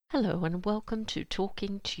Hello and welcome to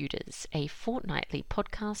Talking Tudors, a fortnightly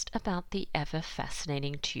podcast about the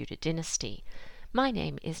ever-fascinating Tudor dynasty. My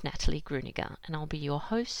name is Natalie Gruniger and I'll be your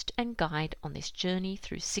host and guide on this journey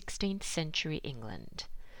through 16th century England.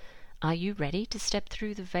 Are you ready to step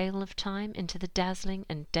through the veil of time into the dazzling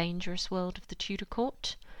and dangerous world of the Tudor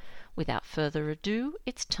court? Without further ado,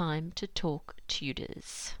 it's time to talk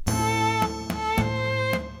Tudors.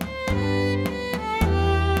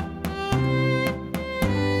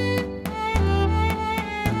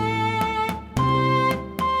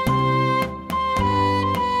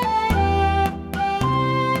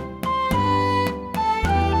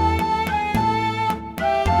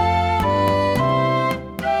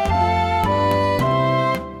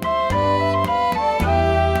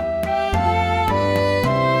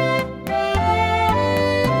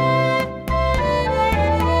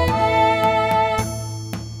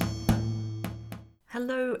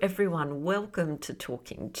 Everyone, welcome to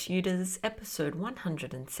Talking Tudors, episode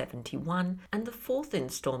 171, and the fourth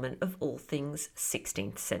instalment of All Things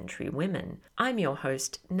 16th Century Women. I'm your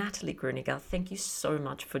host, Natalie Gruniger. Thank you so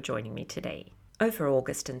much for joining me today. Over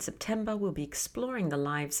August and September, we'll be exploring the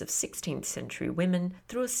lives of 16th century women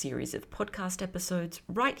through a series of podcast episodes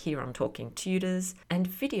right here on Talking Tudors and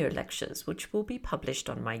video lectures which will be published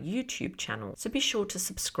on my YouTube channel, so be sure to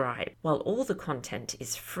subscribe. While all the content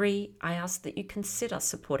is free, I ask that you consider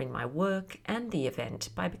supporting my work and the event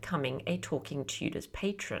by becoming a Talking Tudors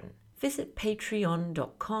patron. Visit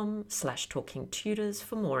patreon.com/talkingtudors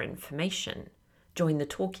for more information. Join the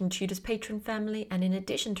Talking Tudors patron family, and in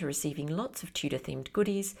addition to receiving lots of Tudor-themed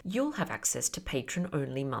goodies, you'll have access to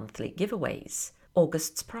patron-only monthly giveaways.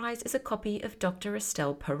 August's prize is a copy of Dr.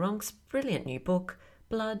 Estelle Perronc's brilliant new book,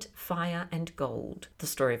 Blood, Fire and Gold, the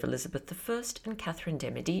story of Elizabeth I and Catherine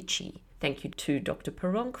de' Medici. Thank you to Dr.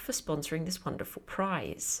 Perronc for sponsoring this wonderful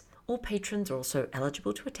prize. All patrons are also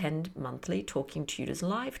eligible to attend monthly Talking Tudors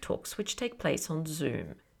live talks, which take place on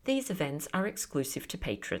Zoom. These events are exclusive to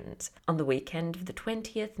patrons. On the weekend of the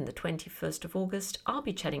 20th and the 21st of August, I'll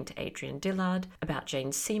be chatting to Adrienne Dillard about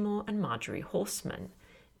Jane Seymour and Marjorie Horseman.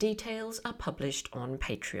 Details are published on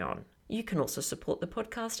Patreon. You can also support the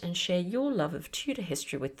podcast and share your love of Tudor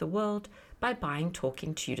history with the world by buying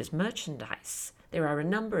Talking Tudors merchandise. There are a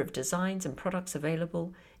number of designs and products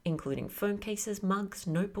available, including phone cases, mugs,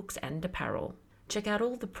 notebooks, and apparel. Check out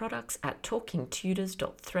all the products at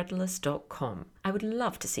talkingtudors.threadless.com. I would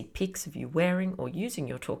love to see pics of you wearing or using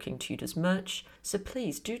your Talking Tudors merch, so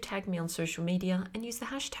please do tag me on social media and use the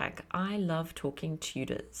hashtag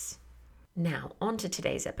 #ILoveTalkingTudors. Now, on to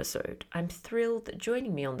today's episode. I'm thrilled that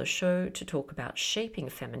joining me on the show to talk about shaping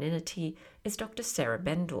femininity is Dr. Sarah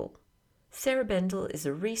Bendall. Sarah Bendall is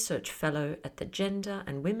a research fellow at the Gender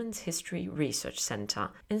and Women's History Research Centre,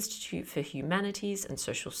 Institute for Humanities and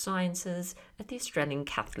Social Sciences at the Australian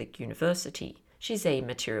Catholic University. She's a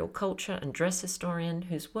material culture and dress historian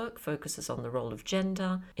whose work focuses on the role of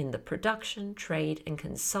gender in the production, trade and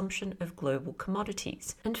consumption of global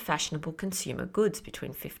commodities and fashionable consumer goods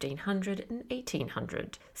between 1500 and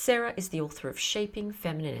 1800. Sarah is the author of Shaping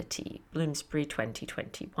Femininity, Bloomsbury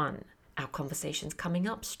 2021. Our conversation's coming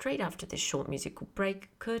up straight after this short musical break,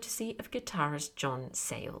 courtesy of guitarist John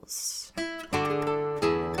Sayles.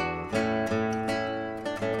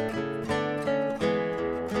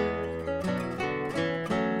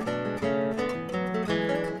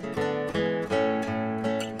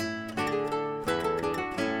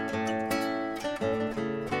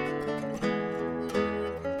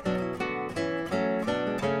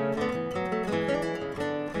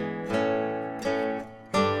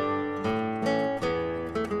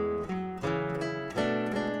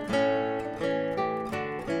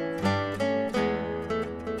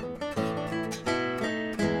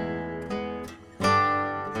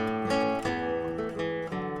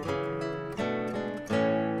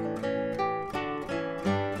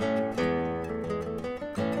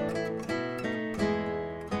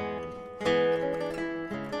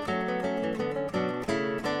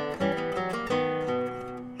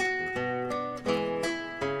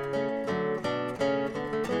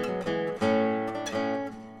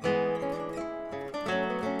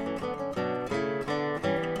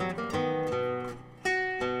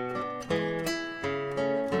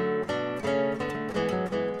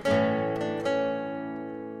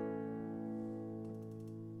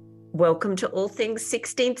 Welcome to All Things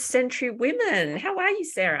 16th Century Women. How are you,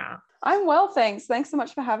 Sarah? I'm well, thanks. Thanks so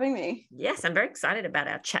much for having me. Yes, I'm very excited about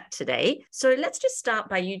our chat today. So let's just start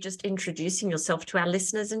by you just introducing yourself to our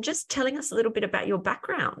listeners and just telling us a little bit about your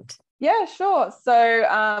background. Yeah, sure. So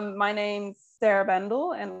my name's Sarah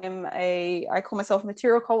Bendall, and I call myself a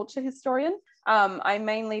material culture historian. I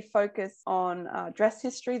mainly focus on dress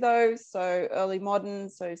history though, so early modern,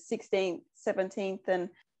 so 16th, 17th,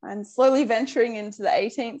 and slowly venturing into the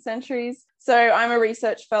 18th centuries. So I'm a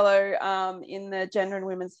research fellow in the Gender and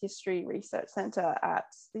Women's History Research Centre at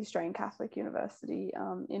the Australian Catholic University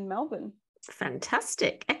in Melbourne.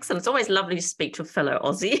 Fantastic. Excellent. It's always lovely to speak to a fellow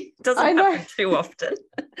Aussie. It I doesn't know. happen too often.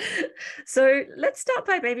 So let's start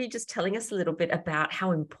by maybe just telling us a little bit about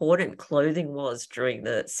how important clothing was during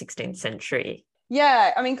the 16th century.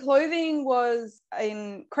 Yeah, I mean, clothing was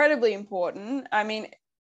incredibly important. I mean,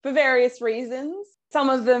 for various reasons. Some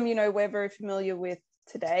of them, we're very familiar with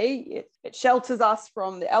today. It shelters us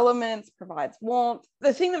from the elements, provides warmth.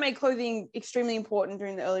 The thing that made clothing extremely important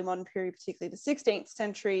during the early modern period, particularly the 16th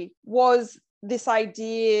century, was this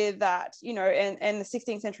idea that, and the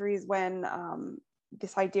 16th century is when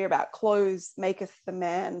this idea about clothes maketh the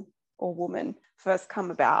man or woman first come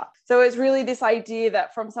about. So it's really this idea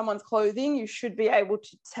that from someone's clothing, you should be able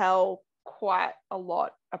to tell quite a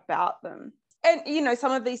lot about them. And,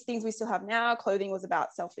 some of these things we still have now. Clothing was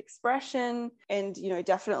about self-expression. And,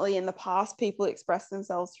 definitely in the past, people expressed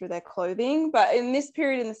themselves through their clothing. But in this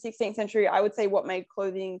period in the 16th century, I would say what made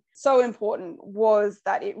clothing so important was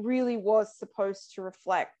that it really was supposed to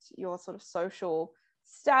reflect your sort of social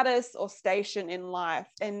status or station in life.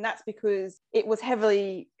 And that's because it was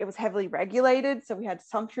heavily regulated. So we had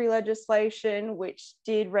sumptuary legislation, which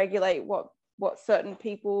did regulate what certain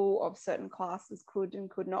people of certain classes could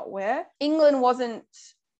and could not wear. England wasn't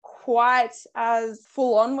quite as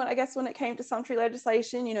full on when it came to sumptuary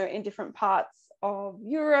legislation, in different parts of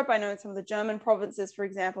Europe. I know in some of the German provinces, for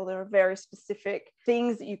example, there are very specific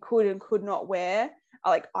things that you could and could not wear,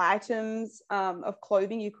 like items of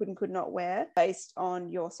clothing you could and could not wear based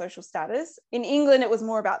on your social status. In England, it was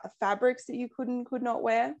more about the fabrics that you could and could not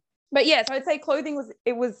wear. But yeah, so I'd say clothing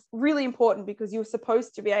was really important because you were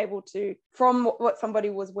supposed to be able to, from what somebody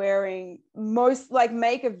was wearing,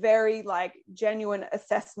 make a very genuine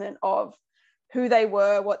assessment of who they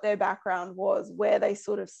were, what their background was, where they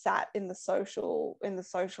sort of sat in the social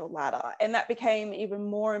ladder. And that became even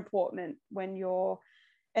more important when you're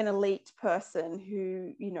an elite person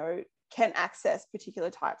who, can access particular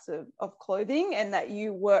types of clothing, and that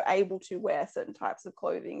you were able to wear certain types of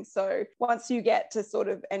clothing. So once you get to sort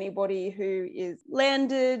of anybody who is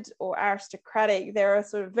landed or aristocratic, there are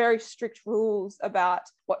sort of very strict rules about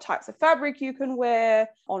what types of fabric you can wear,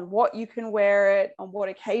 on what you can wear it, on what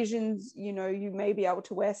occasions, you may be able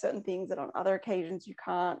to wear certain things that on other occasions you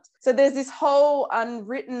can't. So there's this whole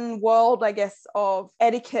unwritten world, I guess, of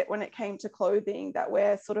etiquette when it came to clothing that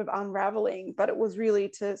we're sort of unraveling, but it was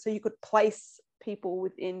really so you could place people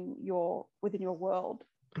within your world.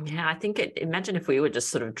 Yeah, I think imagine if we were just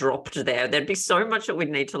sort of dropped there, there'd be so much that we'd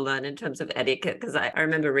need to learn in terms of etiquette. Because I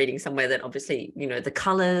remember reading somewhere that obviously, the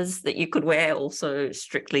colors that you could wear also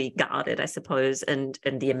strictly guarded, I suppose, and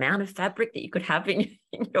the amount of fabric that you could have in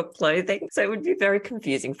your clothing. So it would be very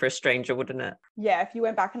confusing for a stranger, wouldn't it? Yeah, if you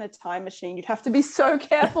went back in a time machine, you'd have to be so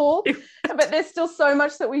careful. But there's still so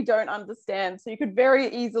much that we don't understand. So you could very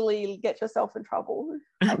easily get yourself in trouble.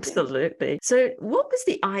 Absolutely. So what was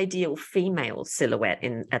the ideal female silhouette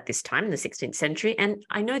at this time in the 16th century? And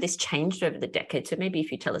I know this changed over the decades, so maybe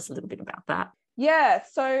if you tell us a little bit about that. Yeah,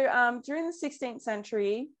 so during the 16th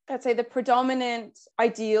century, I'd say the predominant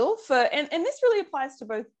ideal and this really applies to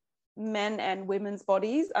both men and women's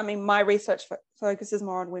bodies. I mean, my research focuses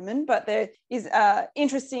more on women, but there is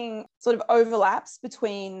interesting sort of overlaps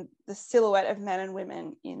between the silhouette of men and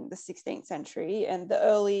women in the 16th century and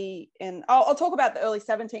I'll talk about the early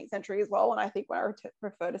 17th century as well. And I think when I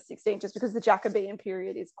refer to 16, just because the Jacobean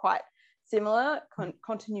period is quite similar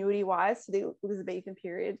continuity wise to the Elizabethan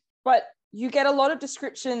period. But you get a lot of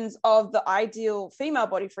descriptions of the ideal female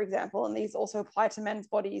body, for example, and these also apply to men's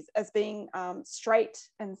bodies as being straight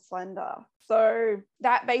and slender. So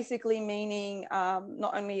that basically meaning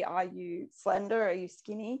not only are you slender, are you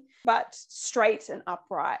skinny, but straight and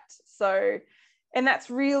upright. And that's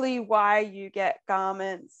really why you get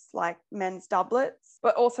garments like men's doublets,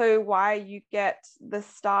 but also why you get the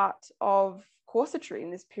start of corsetry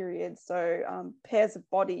in this period. So pairs of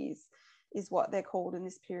bodies is what they're called in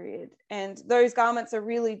this period. And those garments are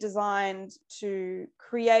really designed to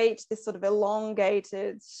create this sort of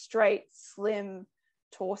elongated, straight, slim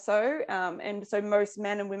torso. And so most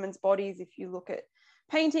men and women's bodies, if you look at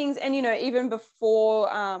paintings, and, even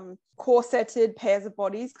before corseted pairs of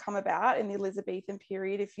bodies come about in the Elizabethan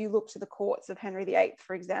period, if you look to the courts of Henry VIII,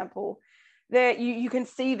 for example, there you can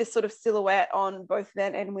see this sort of silhouette on both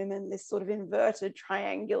men and women, this sort of inverted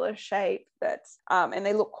triangular shape and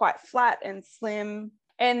they look quite flat and slim.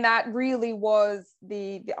 And that really was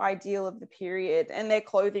the ideal of the period, and their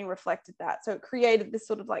clothing reflected that. So it created this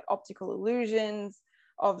sort of like optical illusions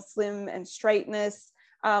of slim and straightness.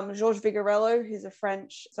 Georges Vigarello, who's a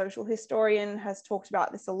French social historian, has talked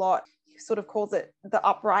about this a lot. He sort of calls it the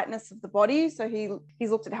uprightness of the body. So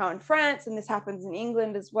he's looked at how in France, and this happens in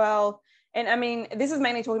England as well. And I mean, this is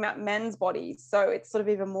mainly talking about men's bodies. So it's sort of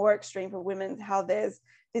even more extreme for women, how there's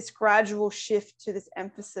this gradual shift to this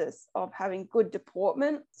emphasis of having good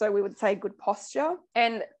deportment. So we would say good posture,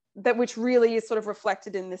 and that which really is sort of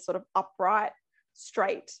reflected in this sort of upright,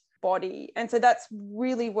 straight body. And so that's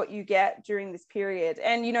really what you get during this period.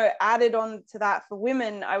 And, you know, added on to that for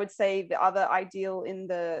women, I would say the other ideal in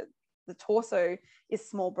the torso is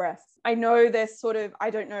small breasts. I know there's sort of, I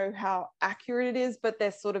don't know how accurate it is, but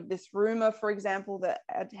there's sort of this rumor, for example, that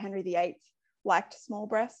Henry VIII liked small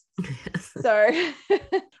breasts. So,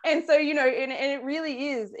 and so, you know, and it really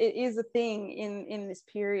is, it is a thing in this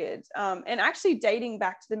period. And actually dating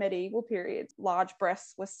back to the medieval period, large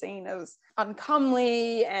breasts were seen as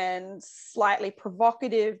uncomely and slightly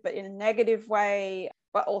provocative, but in a negative way,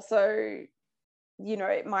 but also, you know,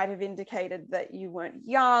 it might have indicated that you weren't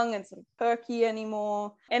young and sort of perky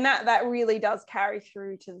anymore. And that really does carry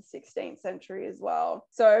through to the 16th century as well.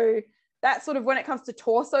 So that's sort of when it comes to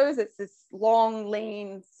torsos, it's this long,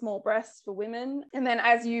 lean, small breasts for women. And then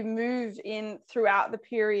as you move in throughout the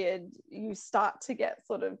period, you start to get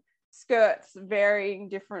sort of skirts varying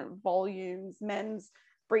different volumes. Men's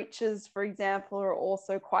breeches, for example, are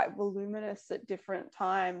also quite voluminous at different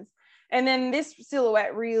times. And then this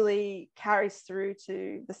silhouette really carries through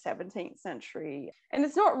to the 17th century. And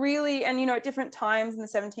it's not really, and, you know, at different times in the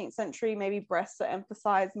 17th century, maybe breasts are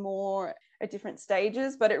emphasized more at different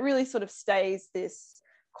stages, but it really sort of stays this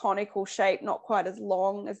conical shape, not quite as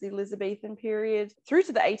long as the Elizabethan period, through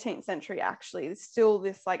to the 18th century, actually. There's still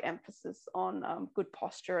this like emphasis on good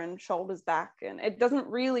posture and shoulders back. And it doesn't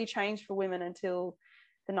really change for women until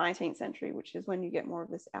the 19th century, which is when you get more of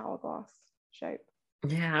this hourglass shape.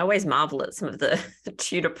 Yeah, I always marvel at some of the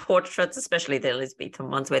Tudor portraits, especially the Elizabethan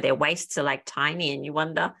ones, where their waists are like tiny, and you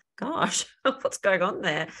wonder, gosh, what's going on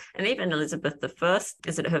there? And even Elizabeth I,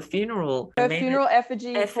 is it her funeral? Her funeral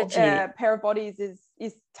effigy. Pair of bodies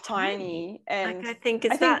is tiny, and like, I think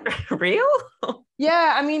that real?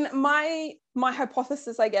 Yeah, I mean, my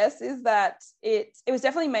hypothesis, I guess, is that it was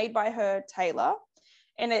definitely made by her tailor,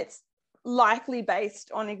 and it's likely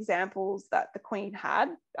based on examples that the Queen had.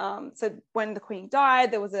 So when the Queen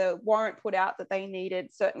died, there was a warrant put out that they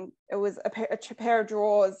needed it was a pair of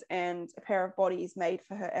drawers and a pair of bodies made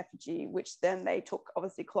for her effigy, which then they took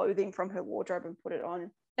obviously clothing from her wardrobe and put it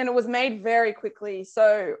on. And it was made very quickly.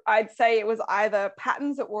 So I'd say it was either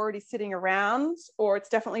patterns that were already sitting around, or it's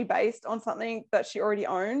definitely based on something that she already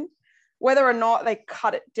owned. Whether or not they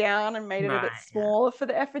cut it down and made it a bit smaller for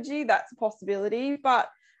the effigy, that's a possibility. But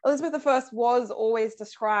Elizabeth I was always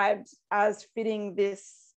described as fitting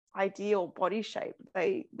this ideal body shape.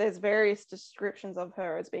 There's various descriptions of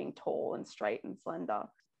her as being tall and straight and slender.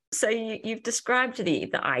 So you've described the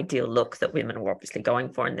ideal look that women were obviously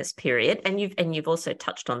going for in this period, and you've also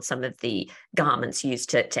touched on some of the garments used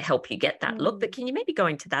to help you get that look. But can you maybe go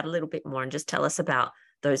into that a little bit more and just tell us about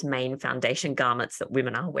those main foundation garments that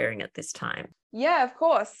women are wearing at this time? Yeah, of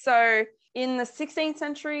course. So in the 16th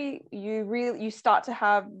century, you start to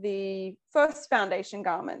have the first foundation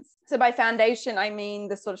garments. So by foundation, I mean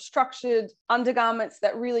the sort of structured undergarments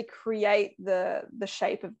that really create the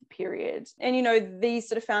shape of the period. And, you know, these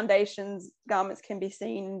sort of foundations garments can be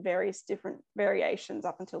seen in various different variations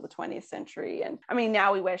up until the 20th century. And I mean,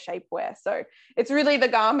 now we wear shapewear. So it's really the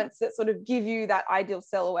garments that sort of give you that ideal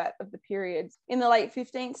silhouette of the period. In the late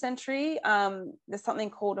 15th century, there's something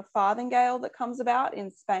called a farthingale that comes about in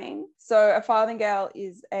Spain. So a farthingale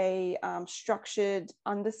is a structured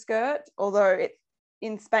underskirt, although it's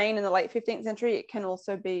in Spain in the late 15th century, it can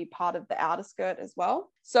also be part of the outer skirt as well.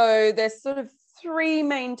 So there's sort of three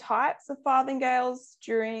main types of farthingales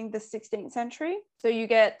during the 16th century. So you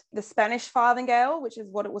get the Spanish farthingale, which is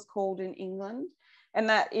what it was called in England. And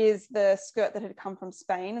that is the skirt that had come from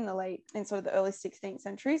Spain in sort of the early 16th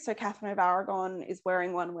century. So Catherine of Aragon is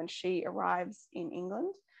wearing one when she arrives in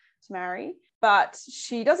England to marry, but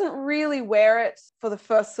she doesn't really wear it for the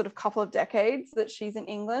first sort of couple of decades that she's in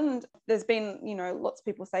England. There's been, you know, lots of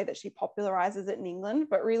people say that she popularizes it in England,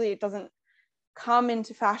 but really it doesn't come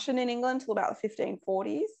into fashion in England until about the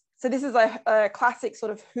 1540s. So this is a classic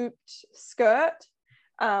sort of hooped skirt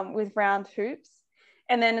with round hoops.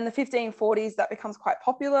 And then in the 1540s, that becomes quite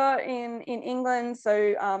popular in England.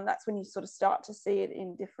 So that's when you sort of start to see it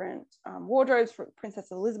in different wardrobes. For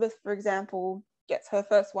Princess Elizabeth, for example, gets her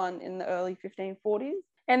first one in the early 1540s.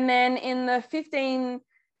 And then in the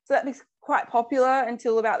So that was quite popular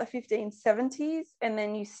until about the 1570s. And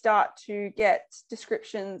then you start to get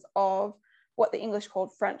descriptions of what the English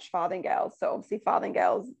called French farthingales. So obviously fashion for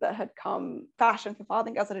farthingales that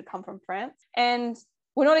had come from France. And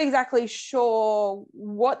we're not exactly sure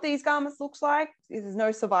what these garments looks like. There's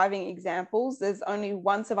no surviving examples. There's only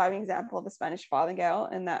one surviving example of a Spanish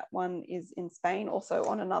farthingale, and that one is in Spain, also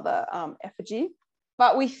on another effigy.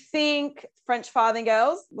 But we think French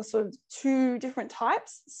farthingales were sort of two different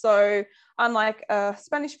types. So unlike a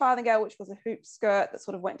Spanish farthingale, which was a hoop skirt that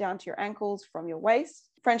sort of went down to your ankles from your waist,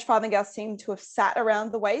 French farthingales seem to have sat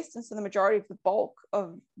around the waist. And so the majority of the bulk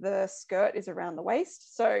of the skirt is around the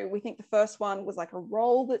waist. So we think the first one was like a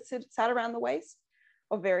roll that sat around the waist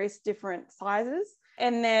of various different sizes.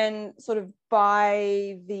 And then sort of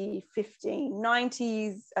by the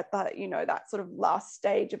 1590s, at the, that sort of last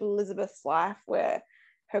stage of Elizabeth's life where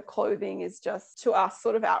her clothing is just, to us,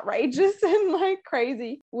 sort of outrageous and like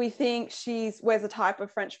crazy, we think she wears a type of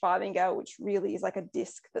French farthingale, which really is like a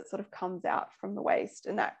disc that sort of comes out from the waist,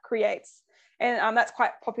 and that creates, and that's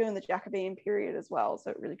quite popular in the Jacobean period as well.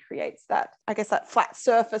 So it really creates that, I guess, that flat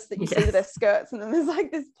surface that you see with their skirts, and then there's like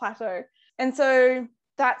this plateau. And so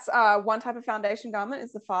that's one type of foundation garment,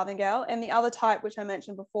 is the farthingale. And the other type, which I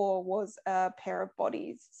mentioned before, was a pair of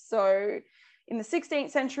bodies. So in the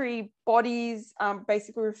 16th century, bodies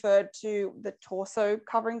basically referred to the torso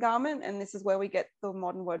covering garment, and this is where we get the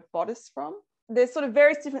modern word bodice from. There's sort of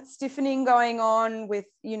various different stiffening going on with,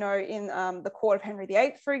 in the court of Henry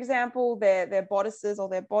VIII, for example, their bodices or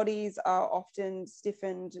their bodies are often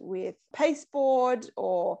stiffened with pasteboard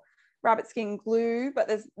or rabbit skin glue, but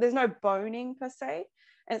there's no boning per se.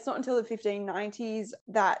 And it's not until the 1590s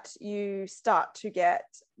that you start to get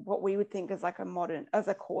what we would think as like as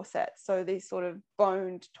a corset. So these sort of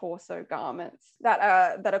boned torso garments that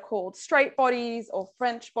are called straight bodies or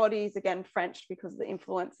French bodies. Again, French because the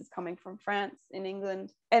influence is coming from France in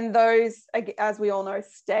England. And those, as we all know,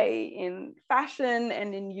 stay in fashion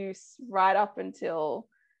and in use right up until,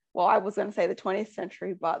 well, I was going to say the 20th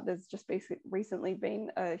century, but there's just recently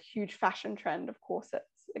been a huge fashion trend of corsets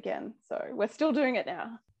again. So we're still doing it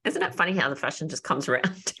now. Isn't it funny how the fashion just comes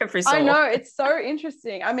around every so often? I know, it's so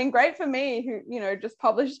interesting. I mean, great for me who, just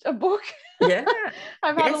published a book. Yeah.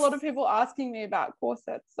 I've had a lot of people asking me about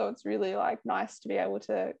corsets. So it's really like nice to be able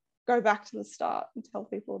to go back to the start and tell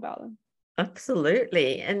people about them.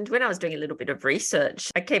 Absolutely. And when I was doing a little bit of research,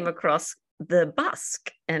 I came across the busk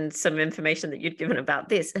and some information that you'd given about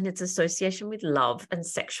this and its association with love and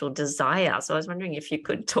sexual desire. So I was wondering if you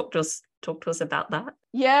could talk to us about that.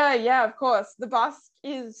 Yeah, of course. The busk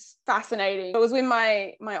is fascinating. It was in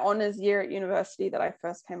my honors year at university that I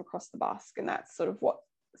first came across the busk, and that's sort of what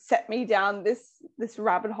set me down this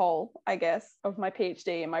rabbit hole, I guess, of my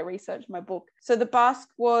PhD and my research, my book. So the busk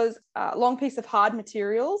was a long piece of hard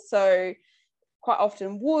material. So quite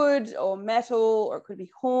often wood or metal, or it could be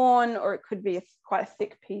horn, or it could be quite a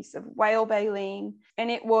thick piece of whale baleen. And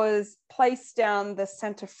it was placed down the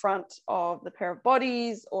center front of the pair of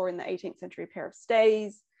bodies, or in the 18th century pair of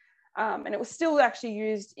stays. And it was still actually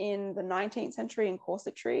used in the 19th century in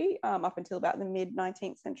corsetry up until about the mid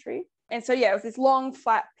 19th century. And so, it was this long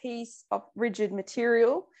flat piece of rigid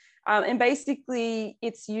material. And basically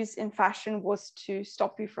its use in fashion was to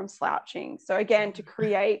stop you from slouching. So again, to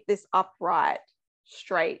create this upright,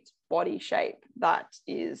 straight body shape that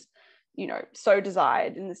is, so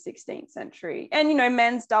desired in the 16th century. And,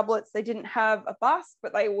 men's doublets, they didn't have a bust,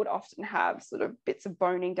 but they would often have sort of bits of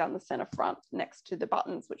boning down the center front next to the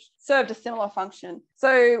buttons, which served a similar function.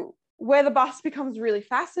 So where the bust becomes really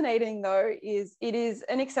fascinating, though, is it is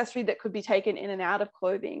an accessory that could be taken in and out of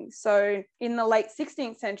clothing. So in the late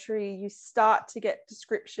 16th century, you start to get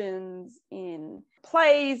descriptions in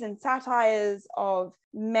plays and satires of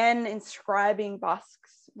men inscribing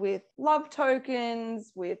busks with love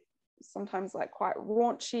tokens, with sometimes like quite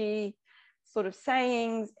raunchy sort of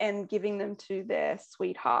sayings, and giving them to their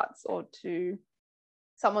sweethearts or to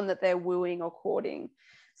someone that they're wooing or courting.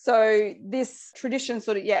 So this tradition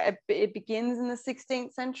sort of, it begins in the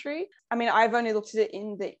 16th century. I mean, I've only looked at it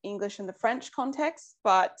in the English and the French context,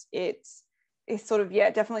 but it sort of,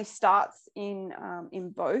 definitely starts in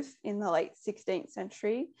both in the late 16th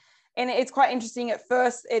century. And it's quite interesting. At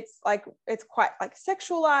first, it's quite like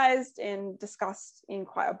sexualized and discussed in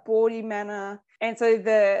quite a bawdy manner. And so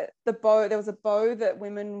the bow, there was a bow that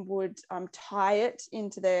women would tie it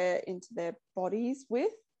into their bodies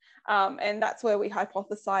with. And that's where we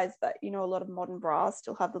hypothesize that, a lot of modern bras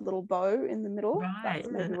still have the little bow in the middle. Right. That's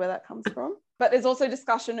maybe where that comes from. But there's also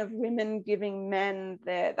discussion of women giving men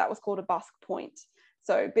that was called a busk point.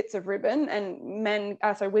 So bits of ribbon, and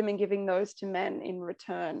women giving those to men in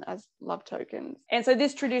return as love tokens. And so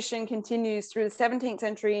this tradition continues through the 17th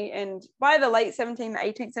century, and by the late 17th,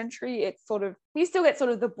 18th century, it's sort of, you still get sort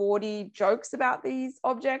of the bawdy jokes about these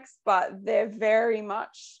objects, but they're very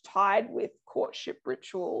much tied with courtship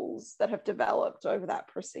rituals that have developed over that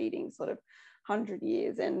preceding sort of 100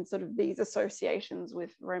 years, and sort of these associations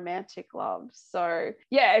with romantic love. So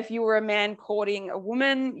yeah, if you were a man courting a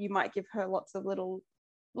woman, you might give her lots of little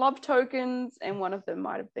love tokens, and one of them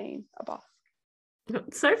might have been a busk.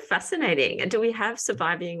 So fascinating. And do we have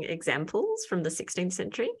surviving examples from the 16th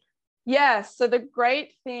century? Yes. So the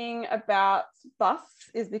great thing about busks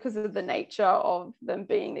is, because of the nature of them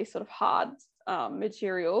being these sort of hard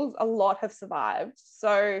materials, a lot have survived.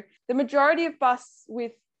 So the majority of busks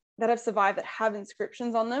that have survived that have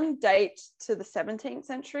inscriptions on them date to the 17th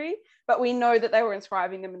century, but we know that they were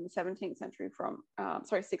inscribing them in the 16th century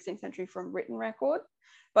from written record.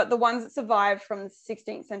 But the ones that survive from the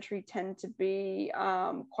 16th century tend to be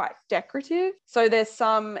quite decorative. So there's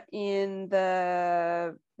some in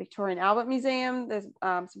the Victorian Albert Museum. There's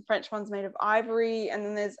some French ones made of ivory. And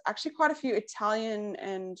then there's actually quite a few Italian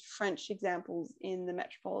and French examples in the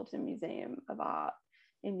Metropolitan Museum of Art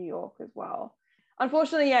in New York as well.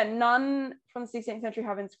 Unfortunately, yeah, none from the 16th century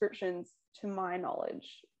have inscriptions to my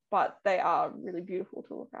knowledge, but they are really beautiful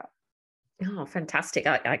to look at. Oh, fantastic.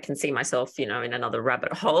 I can see myself, in another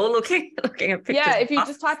rabbit hole looking at pictures. Yeah, if you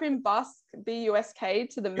just type in busk, B-U-S-K,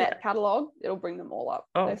 to the Met catalogue, it'll bring them all up.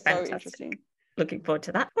 Oh, they're fantastic. So interesting. Looking forward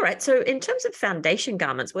to that. All right. So in terms of foundation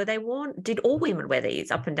garments, were they worn, did all women wear these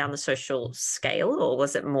up and down the social scale, or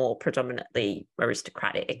was it more predominantly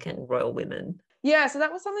aristocratic and royal women? Yeah, so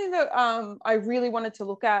that was something that I really wanted to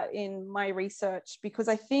look at in my research, because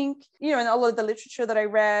I think, in a lot of the literature that I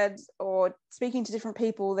read or speaking to different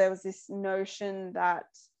people, there was this notion that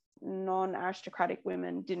non-aristocratic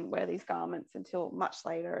women didn't wear these garments until much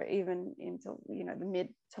later, even into, the mid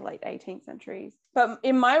to late 18th centuries. But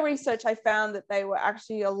in my research, I found that they were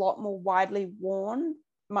actually a lot more widely worn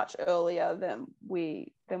much earlier than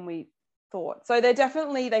we thought. So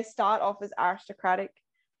they start off as aristocratic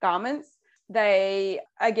garments. They,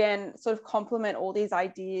 again, sort of complement all these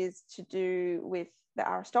ideas to do with the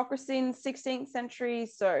aristocracy in the 16th century.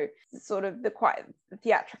 So sort of the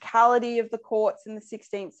theatricality of the courts in the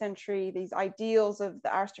 16th century, these ideals of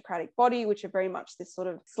the aristocratic body, which are very much this sort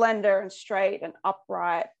of slender and straight and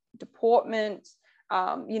upright deportment.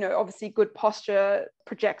 Obviously good posture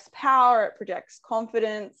projects power, it projects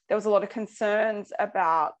confidence. There was a lot of concerns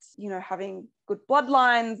about, having good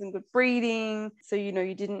bloodlines and good breeding. So,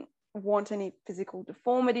 you didn't want any physical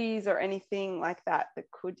deformities or anything like that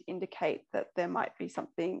could indicate that there might be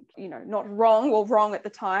something, not wrong. Well, wrong at the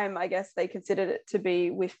time, I guess they considered it to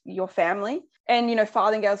be with your family. And,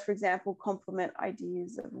 farthingales, for example, complement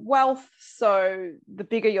ideas of wealth. So the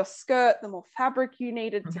bigger your skirt, the more fabric you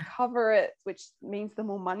needed to cover it, which means the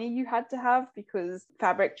more money you had to have, because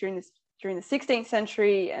fabric during the 16th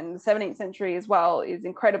century and the 17th century as well is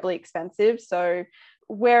incredibly expensive. So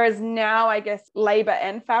whereas now, I guess, labor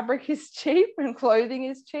and fabric is cheap and clothing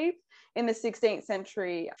is cheap, in the 16th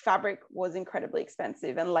century, fabric was incredibly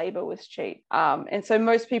expensive and labor was cheap. And so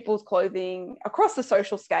most people's clothing across the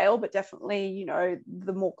social scale, but definitely,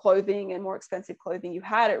 the more clothing and more expensive clothing you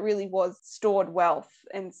had, it really was stored wealth.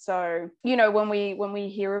 And so, when we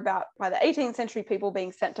hear about, by the 18th century, people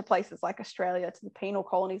being sent to places like Australia, to the penal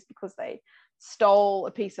colonies, because they stole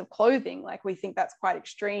a piece of clothing, like, we think that's quite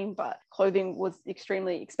extreme, but clothing was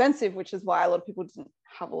extremely expensive, which is why a lot of people didn't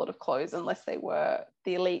have a lot of clothes unless they were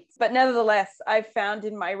the elites. But nevertheless, I found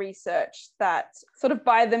in my research that sort of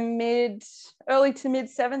by the early to mid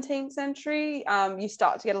 17th century, you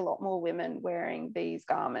start to get a lot more women wearing these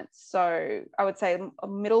garments. So I would say the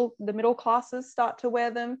middle classes start to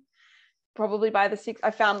wear them. Probably by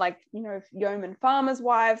I found yeoman farmers'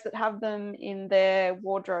 wives that have them in their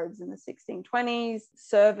wardrobes in the 1620s,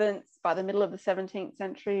 servants by the middle of the 17th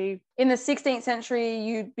century. In the 16th century,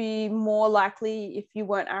 you'd be more likely, if you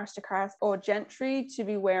weren't aristocrat or gentry, to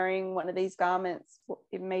be wearing one of these garments.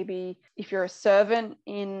 Maybe if you're a servant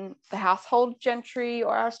in the household gentry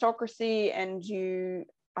or aristocracy and you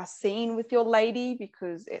are seen with your lady,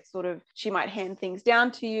 because it's sort of, she might hand things down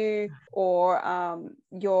to you, or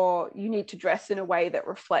you need to dress in a way that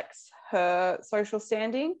reflects her social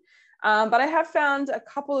standing. But I have found a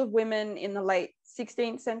couple of women in the late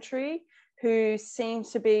 16th century who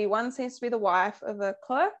one seems to be the wife of a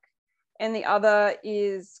clerk, and the other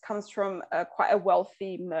comes from quite a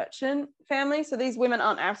wealthy merchant family. So these women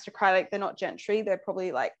aren't aristocratic, they're not gentry, they're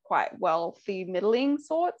probably quite wealthy middling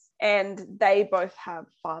sorts, and they both have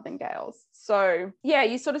farthingales. So yeah,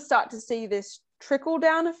 you sort of start to see this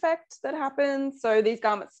trickle-down effect that happens. So these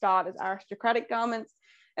garments start as aristocratic garments,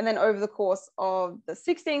 and then over the course of the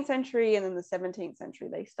 16th century and then the 17th century,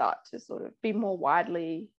 they start to sort of be more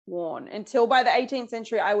widely worn, until by the 18th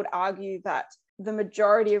century, I would argue that the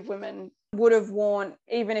majority of women would have worn,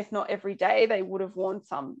 even if not every day, they would have worn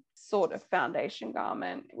some sort of foundation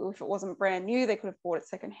garment. If it wasn't brand new, they could have bought it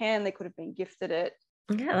secondhand, they could have been gifted it.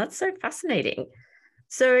 Yeah, that's so fascinating.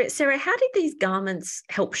 So, Sarah, how did these garments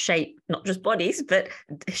help shape not just bodies, but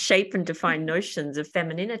shape and define notions of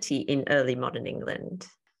femininity in early modern England?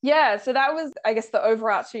 Yeah, so that was, I guess, the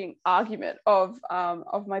overarching argument of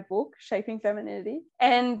my book, Shaping Femininity.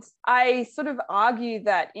 And I sort of argue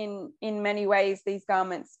that in many ways, these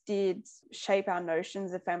garments did shape our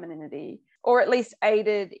notions of femininity, or at least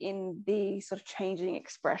aided in the sort of changing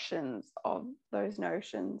expressions of those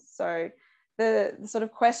notions. So the sort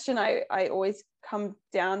of question I always come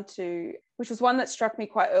down to, which was one that struck me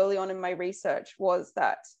quite early on in my research, was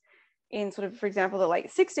that in sort of, for example, the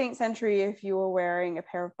late 16th century, if you were wearing a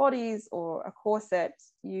pair of bodies or a corset,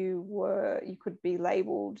 you could be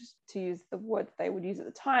labeled, to use the word they would use at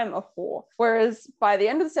the time, a whore. Whereas by the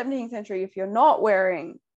end of the 17th century, if you're not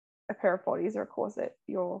wearing a pair of bodies or a corset,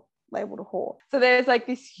 you're labeled a whore. So there's like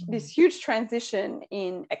this huge transition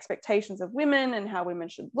in expectations of women and how women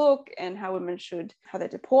should look and how their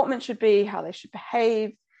deportment should be, how they should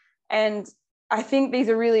behave. And I think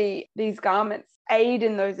these garments aid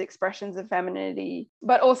in those expressions of femininity,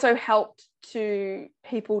 but also helped to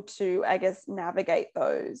people to, I guess, navigate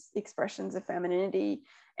those expressions of femininity.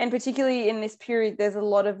 And particularly in this period, there's a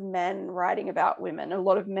lot of men writing about women, a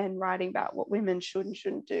lot of men writing about what women should and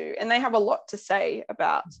shouldn't do. And they have a lot to say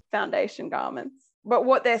about foundation garments. But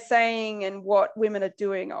what they're saying and what women are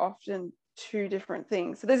doing are often two different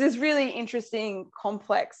things. So there's this really interesting,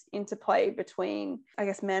 complex interplay between, I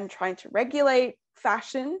guess, men trying to regulate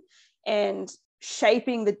fashion and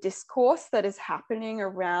shaping the discourse that is happening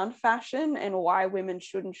around fashion and why women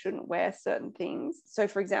should and shouldn't wear certain things. So,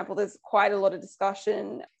 for example, there's quite a lot of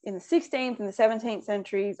discussion in the 16th and the 17th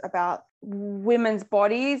centuries about women's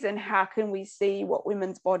bodies and how can we see what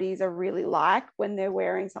women's bodies are really like when they're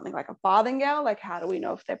wearing something like a farthingale. Like, how do we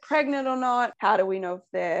know if they're pregnant or not? How do we know if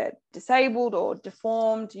they're disabled or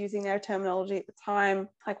deformed, using their terminology at the time?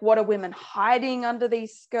 Like, what are women hiding under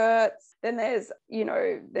these skirts? Then there's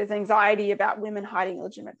anxiety about women hiding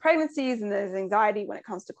illegitimate pregnancies, and there's anxiety when it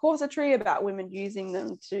comes to corsetry about women using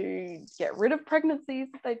them to get rid of pregnancies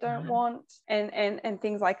that they don't want, and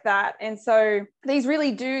things like that. And so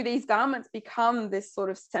these garments become this sort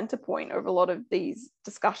of center point of a lot of these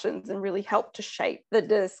discussions and really help to shape the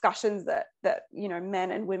discussions that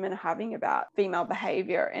men and women are having about female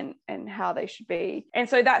behavior and how they should be. And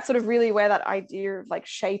so that's sort of really where that idea of like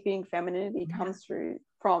shaping femininity comes through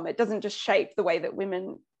from. It doesn't just shape the way that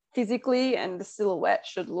women physically and the silhouette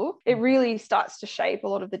should look. It really starts to shape a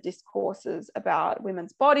lot of the discourses about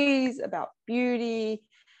women's bodies, about beauty.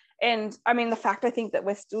 And I mean, the fact I think that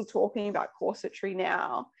we're still talking about corsetry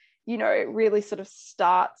now, it really sort of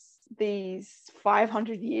starts these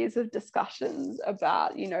 500 years of discussions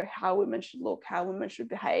about, how women should look, how women should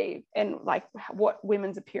behave, and like what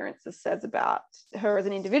women's appearances says about her as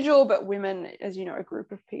an individual, but women as, a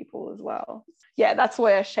group of people as well. Yeah, that's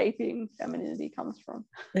where shaping femininity comes from.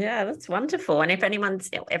 Yeah, that's wonderful. And if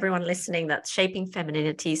everyone listening, that's Shaping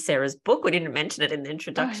Femininity, Sarah's book. We didn't mention it in the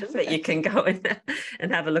introduction, but you can go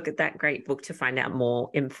and have a look at that great book to find out more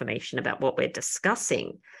information about what we're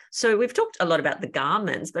discussing. So we've talked a lot about the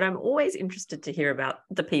garments, but I'm always interested to hear about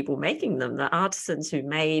the people making them, the artisans who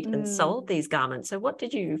made and sold these garments. So what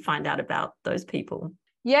did you find out about those people?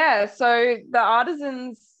 Yeah, so the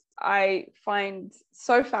artisans I find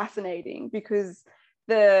so fascinating because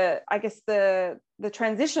the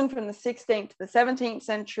transition from the 16th to the 17th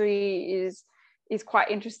century is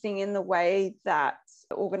quite interesting in the way that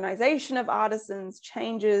the organization of artisans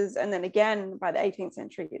changes. And then again, by the 18th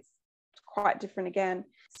century, it's quite different again.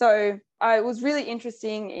 So it was really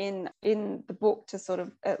interesting in the book to sort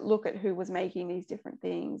of look at who was making these different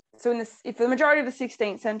things. So if the majority of the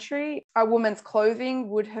 16th century, a woman's clothing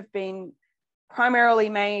would have been primarily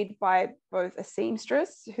made by both a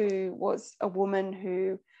seamstress, who was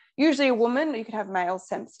usually a woman, you could have male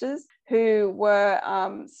sempsters, who were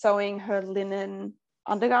sewing her linen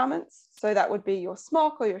undergarments. So that would be your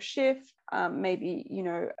smock or your shift, maybe,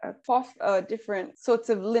 a cloth, different sorts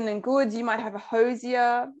of linen goods. You might have a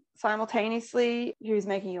hosier simultaneously who's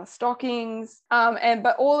making your stockings.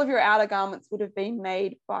 But all of your outer garments would have been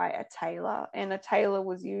made by a tailor, and a tailor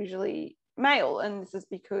was usually male. And this is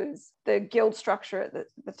because the guild structure at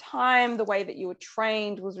the time, the way that you were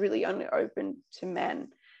trained, was really only open to men,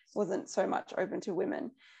 wasn't so much open to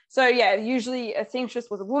women. So yeah, usually a seamstress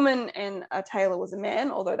was a woman and a tailor was a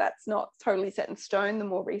man, although that's not totally set in stone. The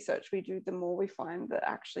more research we do, the more we find that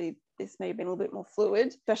actually this may have been a little bit more fluid,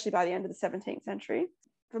 especially by the end of the 17th century.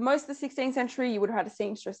 For most of the 16th century, you would have had a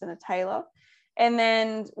seamstress and a tailor. And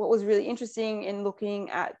then what was really interesting in looking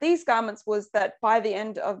at these garments was that by the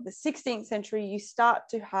end of the 16th century, you start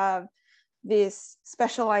to have this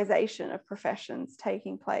specialization of professions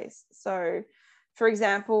taking place. So, for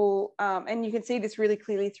example, and you can see this really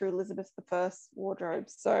clearly through Elizabeth I's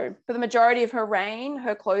wardrobes. So for the majority of her reign,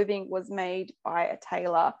 her clothing was made by a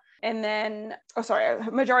tailor. And then,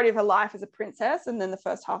 a majority of her life as a princess, and then the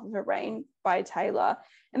first half of her reign by a tailor.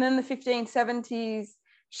 And then the 1570s,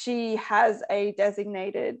 she has a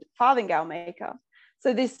designated farthingale maker.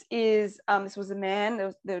 So this was a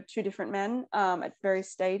man, there were two different men at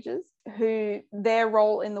various stages, who their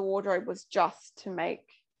role in the wardrobe was just to make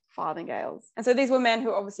farthingales. And so these were men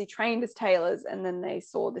who obviously trained as tailors, and then they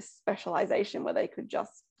saw this specialization where they could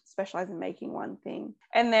just specialize in making one thing.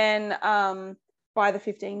 And then by the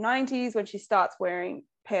 1590s, when she starts wearing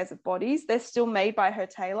pairs of bodies, they're still made by her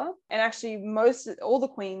tailor. And actually all the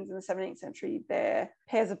queens in the 17th century, their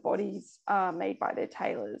pairs of bodies are made by their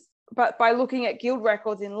tailors. But by looking at guild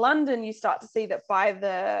records in London, you start to see that by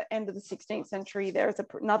the end of the 16th century, there is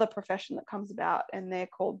another profession that comes about, and they're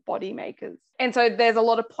called body makers. And so there's a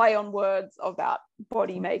lot of play on words about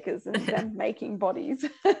body makers and them making bodies.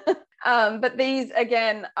 But these,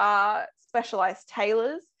 again, are specialized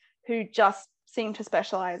tailors who just seem to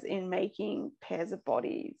specialize in making pairs of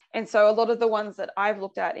bodies. And so a lot of the ones that I've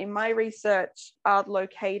looked at in my research are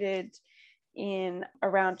located in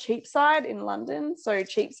around Cheapside in London. So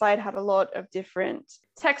Cheapside had a lot of different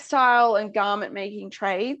textile and garment making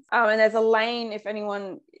trades. And there's a lane, if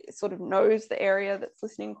anyone sort of knows the area that's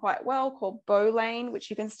listening quite well, called Bow Lane, which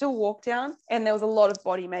you can still walk down. And there was a lot of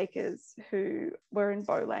body makers who were in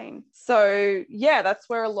Bow Lane. So yeah, that's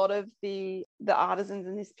where a lot of the artisans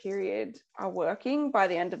in this period are working by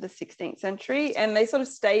the end of the 16th century. And they sort of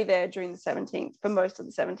stay there during the 17th, for most of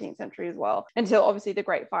the 17th century as well, until obviously the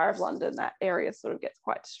Great Fire of London. That area sort of gets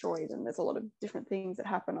quite destroyed, and there's a lot of different things that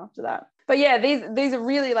happen after that. But yeah, these are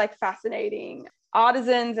really like fascinating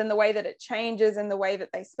artisans, and the way that it changes and the way that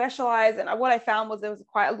they specialize. And what I found was there was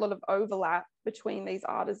quite a lot of overlap between these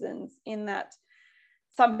artisans, in that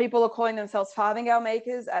some people are calling themselves farthingale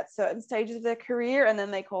makers at certain stages of their career, and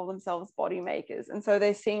then they call themselves body makers. And so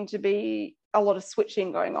there seemed to be a lot of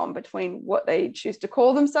switching going on between what they choose to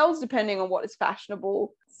call themselves, depending on what is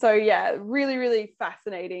fashionable. So yeah, really, really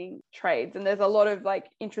fascinating trades. And there's a lot of like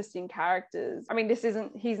interesting characters. I mean,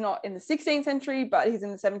 he's not in the 16th century, but he's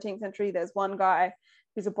in the 17th century. There's one guy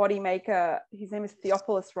who's a body maker. His name is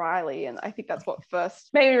Theophilus Riley. And I think that's what first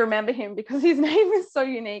made me remember him, because his name is so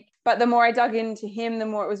unique. But the more I dug into him, the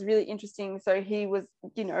more it was really interesting. So he was,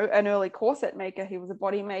 an early corset maker. He was a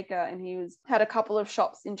body maker, and he had a couple of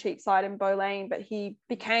shops in Cheapside and Bow Lane, but he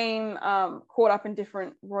became caught up in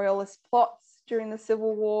different royalist plots during the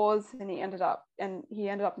civil wars, and he ended up in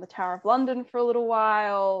the Tower of London for a little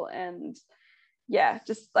while. And yeah,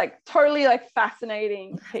 just like totally like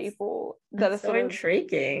fascinating people that are so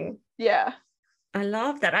intriguing. Yeah. I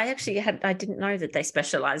love that. I didn't know that they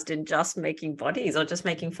specialized in just making bodies or just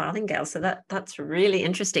making farthingales. So that's really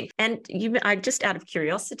interesting. And I just out of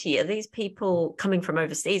curiosity, are these people coming from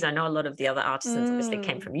overseas? I know a lot of the other artisans obviously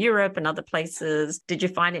came from Europe and other places. Did you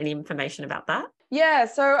find any information about that? Yeah,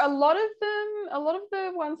 so a lot of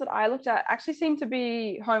the ones that I looked at actually seem to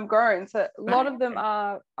be homegrown. So a lot of them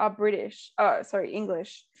are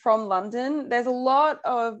English from London. There's a lot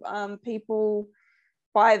of people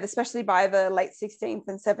especially by the late 16th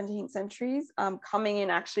and 17th centuries, coming in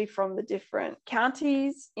actually from the different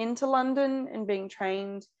counties into London and being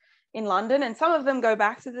trained in London. And some of them go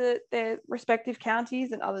back to their respective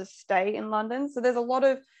counties, and others stay in London. So there's a lot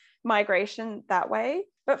of migration that way.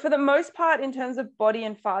 But for the most part, in terms of body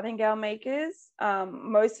and farthingale makers,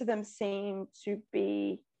 most of them seem to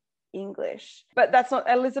be English. But that's not,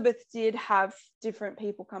 Elizabeth did have different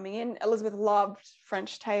people coming in. Elizabeth loved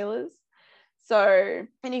French tailors. So,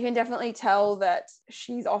 and you can definitely tell that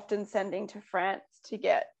she's often sending to France to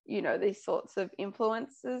get, these sorts of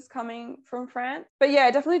influences coming from France. But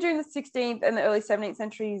yeah, definitely during the 16th and the early 17th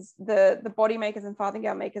centuries, the body makers and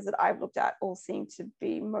farthingale makers that I've looked at all seem to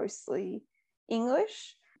be mostly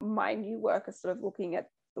English. My new work is sort of looking at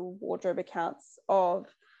the wardrobe accounts of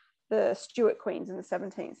the Stuart queens in the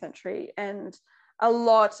 17th century. And a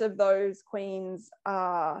lot of those queens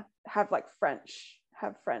have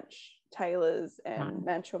French tailors and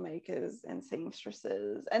mantua makers and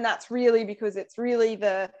seamstresses. And that's really because it's really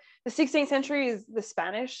the 16th century is the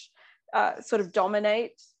Spanish sort of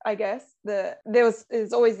dominate, I guess.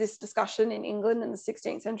 There's always this discussion in England in the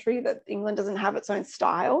 16th century that England doesn't have its own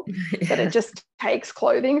style, that it just takes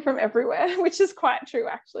clothing from everywhere, which is quite true,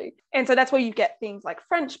 actually. And so that's where you get things like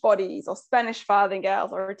French bodies or Spanish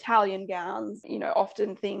farthingales or Italian gowns.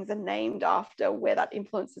 Often things are named after where that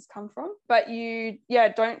influence has come from. But you,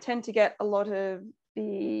 don't tend to get a lot of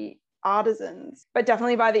the artisans. But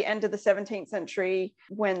definitely by the end of the 17th century,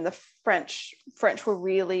 when the French were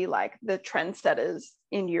really like the trendsetters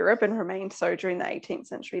in Europe and remained so during the 18th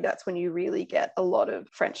century, that's when you really get a lot of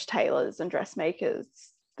French tailors and dressmakers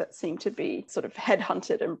that seem to be sort of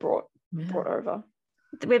headhunted and brought over.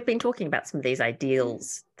 We've been talking about some of these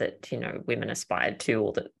ideals that, women aspired to,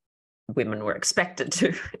 or that women were expected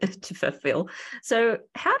to fulfill. So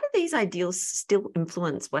how do these ideals still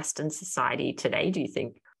influence Western society today, do you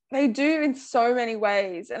think? They do in so many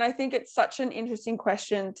ways. And I think it's such an interesting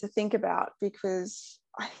question to think about, because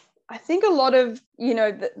I think a lot of,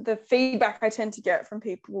 the feedback I tend to get from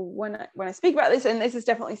people when I speak about this, and this is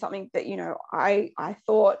definitely something that, I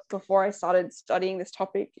thought before I started studying this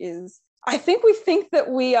topic, is I think we think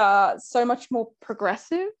that we are so much more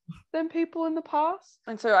progressive than people in the past.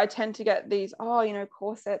 And so I tend to get these,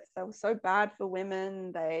 corsets, they were so bad for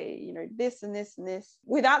women, they, this and this and this,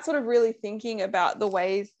 without sort of really thinking about the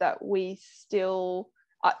ways that we still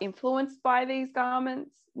are influenced by these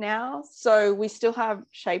garments now. So we still have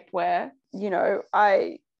shapewear.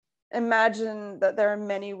 I imagine that there are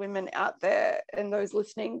many women out there and those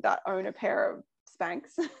listening that own a pair of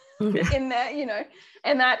Spanx in there,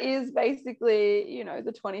 and that is basically,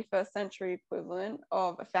 the 21st century equivalent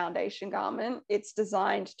of a foundation garment. It's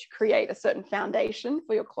designed to create a certain foundation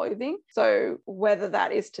for your clothing. So whether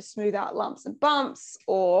that is to smooth out lumps and bumps,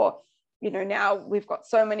 or, now we've got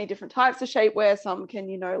so many different types of shapewear. Some can,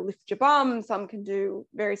 lift your bum, some can do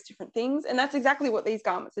various different things. And that's exactly what these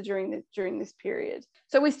garments are during this period.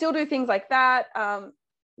 So we still do things like that.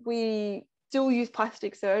 We still use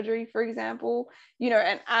plastic surgery, for example,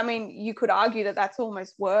 and I mean, you could argue that that's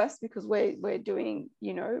almost worse, because we're doing,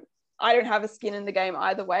 I don't have a skin in the game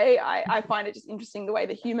either way. I find it just interesting the way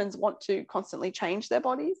that humans want to constantly change their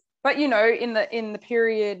bodies. But, in the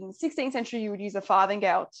period in the 16th century, you would use a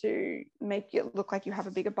farthingale to make it look like you have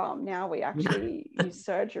a bigger bum. Now we actually use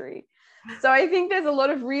surgery. So I think there's a lot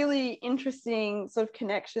of really interesting sort of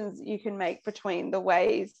connections you can make between the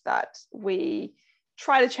ways that we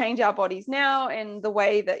try to change our bodies now and the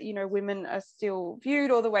way that, women are still viewed,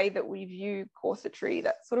 or the way that we view corsetry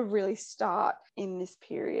that sort of really start in this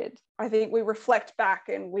period. I think we reflect back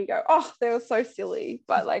and we go, oh, they were so silly.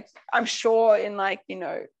 But I'm sure in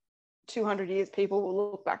 200 years, people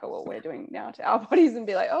will look back at what we're doing now to our bodies and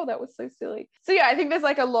be like, oh, that was so silly. So yeah, I think there's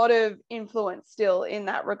a lot of influence still in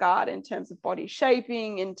that regard, in terms of body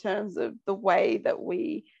shaping, in terms of the way that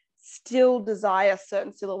we still desire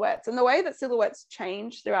certain silhouettes, and the way that silhouettes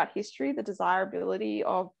change throughout history, the desirability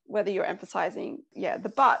of whether you're emphasizing,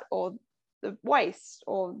 the butt or the waist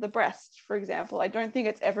or the breast, for example. I don't think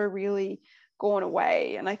it's ever really gone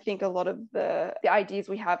away. And I think a lot of the ideas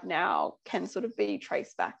we have now can sort of be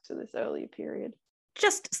traced back to this earlier period.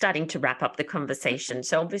 Just starting to wrap up the conversation.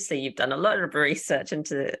 So obviously you've done a lot of research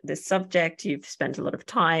into this subject. You've spent a lot of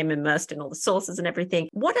time immersed in all the sources and everything.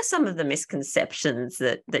 What are some of the misconceptions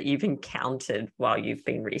that you've encountered while you've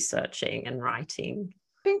been researching and writing?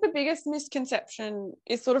 I think the biggest misconception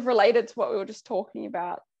is sort of related to what we were just talking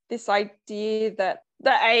about. This idea that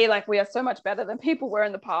we are so much better than people were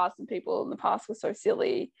in the past, and people in the past were so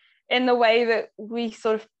silly, in the way that we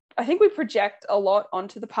sort of, I think we project a lot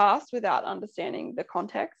onto the past without understanding the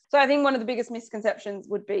context. So I think one of the biggest misconceptions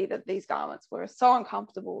would be that these garments were so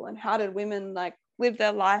uncomfortable, and how did women live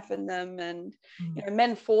their life in them, and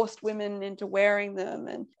men forced women into wearing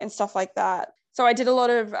them and stuff like that. So I did a lot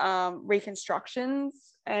of reconstructions,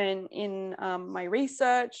 and in my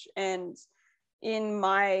research, and in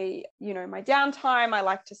my my downtime, I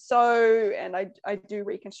like to sew, and I do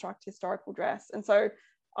reconstruct historical dress. And so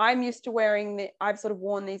I'm used to I've sort of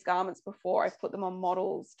worn these garments before. I've put them on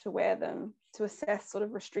models to wear them to assess sort of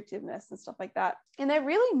restrictiveness and stuff like that. And they're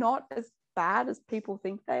really not as bad as people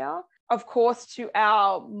think they are. Of course, to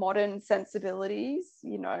our modern sensibilities,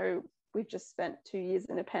 we've just spent 2 years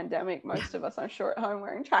in a pandemic, most of us, I'm sure, at home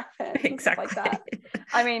wearing track pants and stuff like that.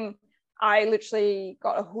 I mean, I literally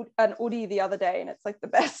got an hoodie the other day, and it's the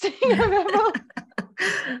best thing I've ever.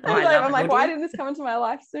 I'm like, why didn't this come into my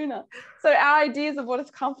life sooner? So our ideas of what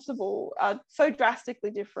is comfortable are so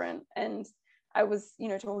drastically different. And I was,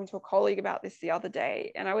 talking to a colleague about this the other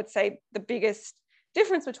day, and I would say the biggest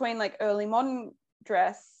difference between early modern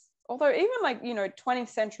dress, although even 20th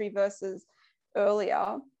century versus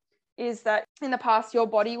earlier, is that in the past, your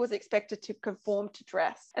body was expected to conform to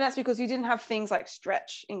dress. And that's because you didn't have things like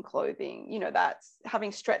stretch in clothing. You know, that's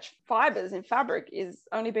having stretch fibers in fabric is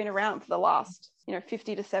only been around for the last,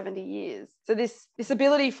 50 to 70 years. So this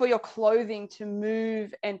ability for your clothing to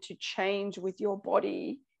move and to change with your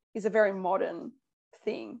body is a very modern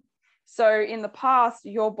thing. So in the past,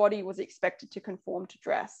 your body was expected to conform to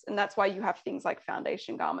dress. And that's why you have things like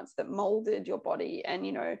foundation garments that molded your body. And,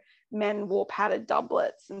 men wore padded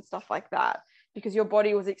doublets and stuff like that, because your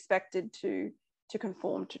body was expected to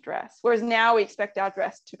conform to dress. Whereas now we expect our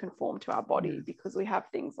dress to conform to our body because we have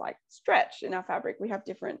things like stretch in our fabric. We have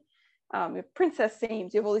different we have princess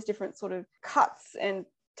seams. You have all these different sort of cuts and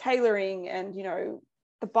tailoring and,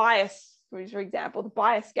 the bias, for example, the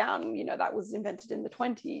bias gown, that was invented in the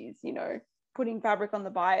 20s, putting fabric on the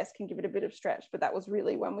bias can give it a bit of stretch, but that was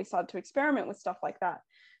really when we started to experiment with stuff like that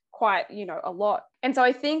quite, a lot. And so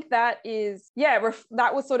I think that is,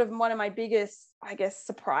 that was sort of one of my biggest, I guess,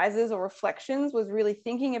 surprises or reflections, was really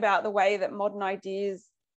thinking about the way that modern ideas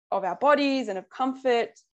of our bodies and of comfort,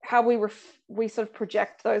 how we sort of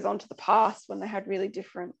project those onto the past when they had really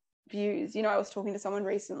different views. I was talking to someone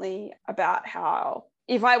recently about how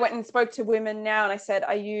if I went and spoke to women now and I said,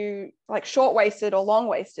 are you like short-waisted or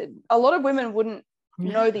long-waisted? A lot of women wouldn't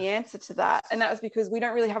know the answer to that. And that was because we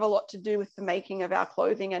don't really have a lot to do with the making of our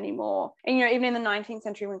clothing anymore. And, even in the 19th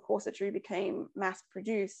century, when corsetry became mass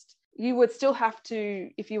produced, you would still have to,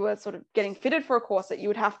 if you were sort of getting fitted for a corset, you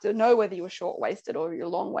would have to know whether you were short-waisted or you're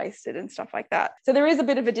long-waisted and stuff like that. So there is a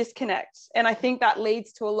bit of a disconnect. And I think that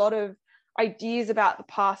leads to a lot of ideas about the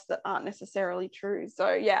past that aren't necessarily true. So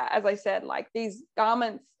as I said, like these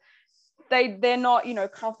garments, they're not,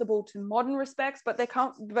 comfortable to modern respects, but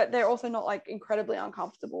they're also not like incredibly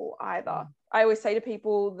uncomfortable either. I always say to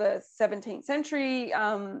people, the 17th century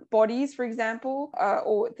bodies, for example,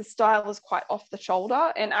 or the style is quite off the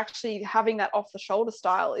shoulder, and actually having that off the shoulder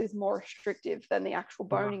style is more restrictive than the actual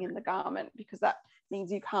boning in the garment, because that means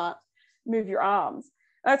you can't move your arms.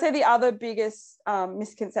 And I'd say the other biggest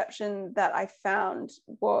misconception that I found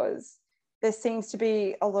was there seems to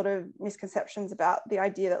be a lot of misconceptions about the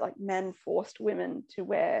idea that like men forced women to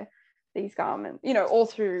wear these garments, all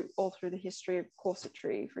through the history of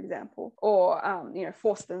corsetry, for example, or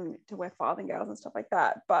forced them to wear farthingales and stuff like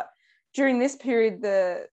that. But during this period,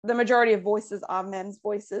 the majority of voices are men's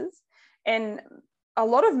voices, and a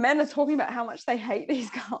lot of men are talking about how much they hate these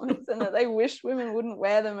garments and that they wish women wouldn't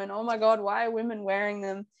wear them, and oh my God, why are women wearing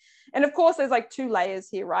them? And of course, there's like two layers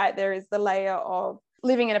here, right? There is the layer of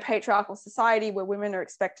living in a patriarchal society where women are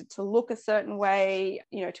expected to look a certain way,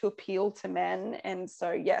 to appeal to men. And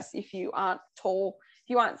so, yes, if you aren't tall, if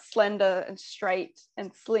you aren't slender and straight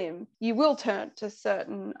and slim, you will turn to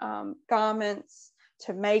certain garments,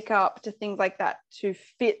 to makeup, to things like that, to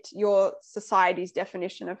fit your society's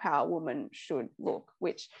definition of how a woman should look,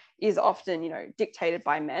 which is often, dictated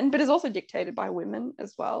by men, but is also dictated by women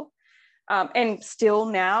as well. And still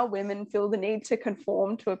now women feel the need to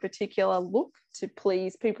conform to a particular look to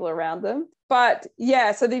please people around them. But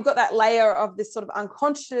so they've got that layer of this sort of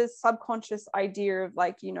unconscious, subconscious idea of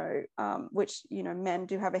like, which, men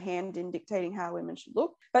do have a hand in dictating how women should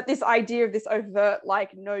look. But this idea of this overt,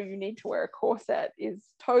 like, no, you need to wear a corset is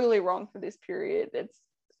totally wrong for this period. It's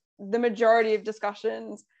the majority of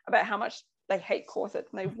discussions about how much they hate corsets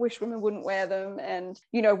and they wish women wouldn't wear them. And,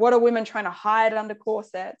 what are women trying to hide under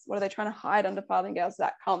corsets? What are they trying to hide under farthingales?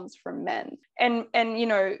 That comes from men. And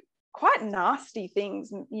quite nasty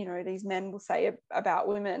things, these men will say about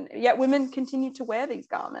women, yet women continue to wear these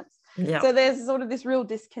garments. Yeah. So there's sort of this real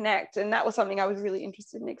disconnect. And that was something I was really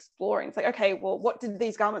interested in exploring. It's like, okay, well, what did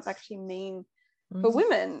these garments actually mean for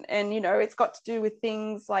women? And, it's got to do with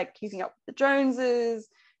things like keeping up with the Joneses,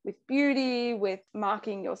 with beauty, with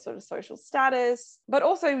marking your sort of social status, but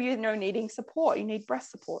also, needing support. You need breast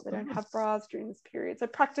support. They don't have bras during this period. So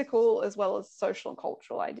practical as well as social and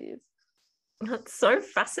cultural ideas. That's so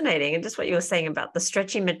fascinating. And just what you were saying about the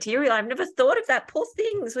stretchy material, I've never thought of that. Poor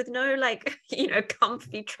things with no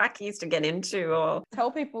comfy trackies to get into. Or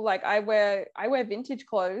tell people like I wear vintage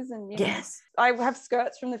clothes, and yes, I have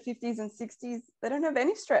skirts from the 50s and 60s. They don't have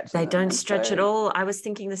any stretch. They don't stretch at all. I was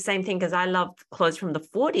thinking the same thing, because I love clothes from the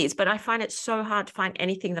 40s, but I find it so hard to find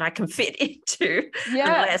anything that I can fit into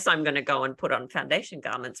unless I'm going to go and put on foundation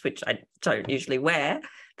garments, which I don't usually wear.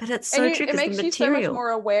 But it's so true, it makes you so much more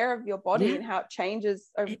aware of your body and how it changes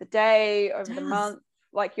over the day, over the month,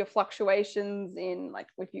 like your fluctuations in, like,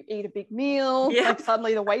 if you eat a big meal, like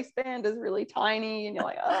suddenly the waistband is really tiny and you're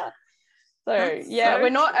like, ah. So we're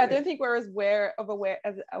not, I don't think we're as aware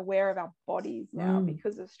of our bodies now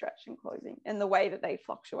because of stretch and clothing and the way that they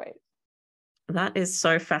fluctuate. That is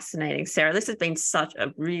so fascinating, Sarah. This has been such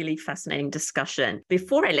a really fascinating discussion.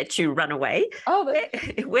 Before I let you run away,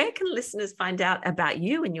 where can listeners find out about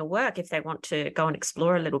you and your work if they want to go and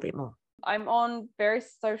explore a little bit more? I'm on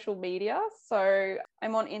various social media. So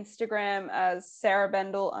I'm on Instagram as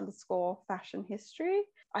sarah_bendel_fashion history.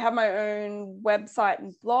 I have my own website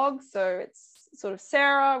and blog. So it's sort of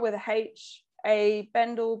Sarah with a H, a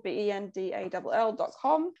Bendel,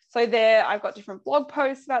 BENDALL.com. So there I've got different blog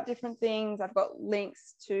posts about different things. I've got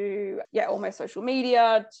links to all my social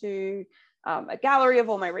media, to a gallery of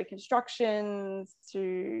all my reconstructions,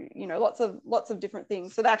 to lots of different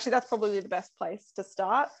things. So that's probably the best place to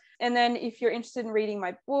start. And then if you're interested in reading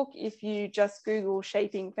my book, if you just Google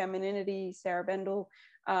Shaping Femininity, Sarah Bendel,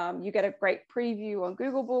 you get a great preview on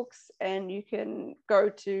Google Books, and you can go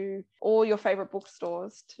to all your favorite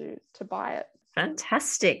bookstores to buy it.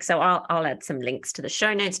 Fantastic. So I'll add some links to the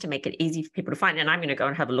show notes to make it easy for people to find. And I'm going to go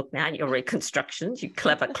and have a look now at your reconstructions, you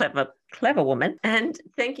clever, clever woman. And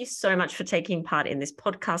thank you so much for taking part in this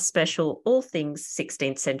podcast special, All Things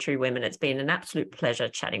 16th Century Women. It's been an absolute pleasure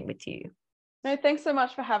chatting with you. No, thanks so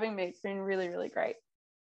much for having me. It's been really, really great.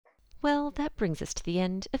 Well, that brings us to the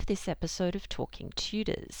end of this episode of Talking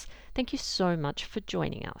Tudors. Thank you so much for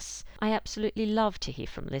joining us. I absolutely love to hear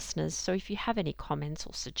from listeners, so if you have any comments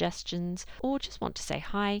or suggestions, or just want to say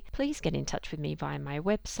hi, please get in touch with me via my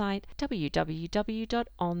website,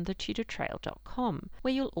 www.onthetudortrail.com,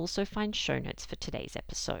 where you'll also find show notes for today's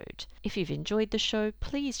episode. If you've enjoyed the show,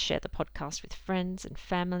 please share the podcast with friends and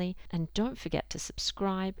family, and don't forget to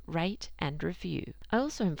subscribe, rate, and review. I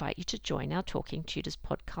also invite you to join our Talking Tudors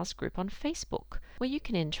podcast group on Facebook, where you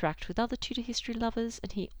can interact with other Tudor history lovers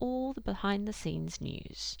and hear all the behind-the-scenes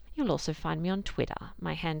news. You'll also find me on Twitter.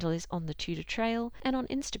 My handle is On The Tudor Trail, and on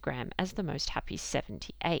Instagram as The Most Happy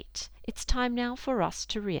 78. It's time now for us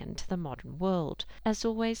to re-enter the modern world. As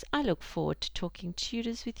always, I look forward to talking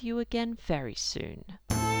Tudors with you again very soon.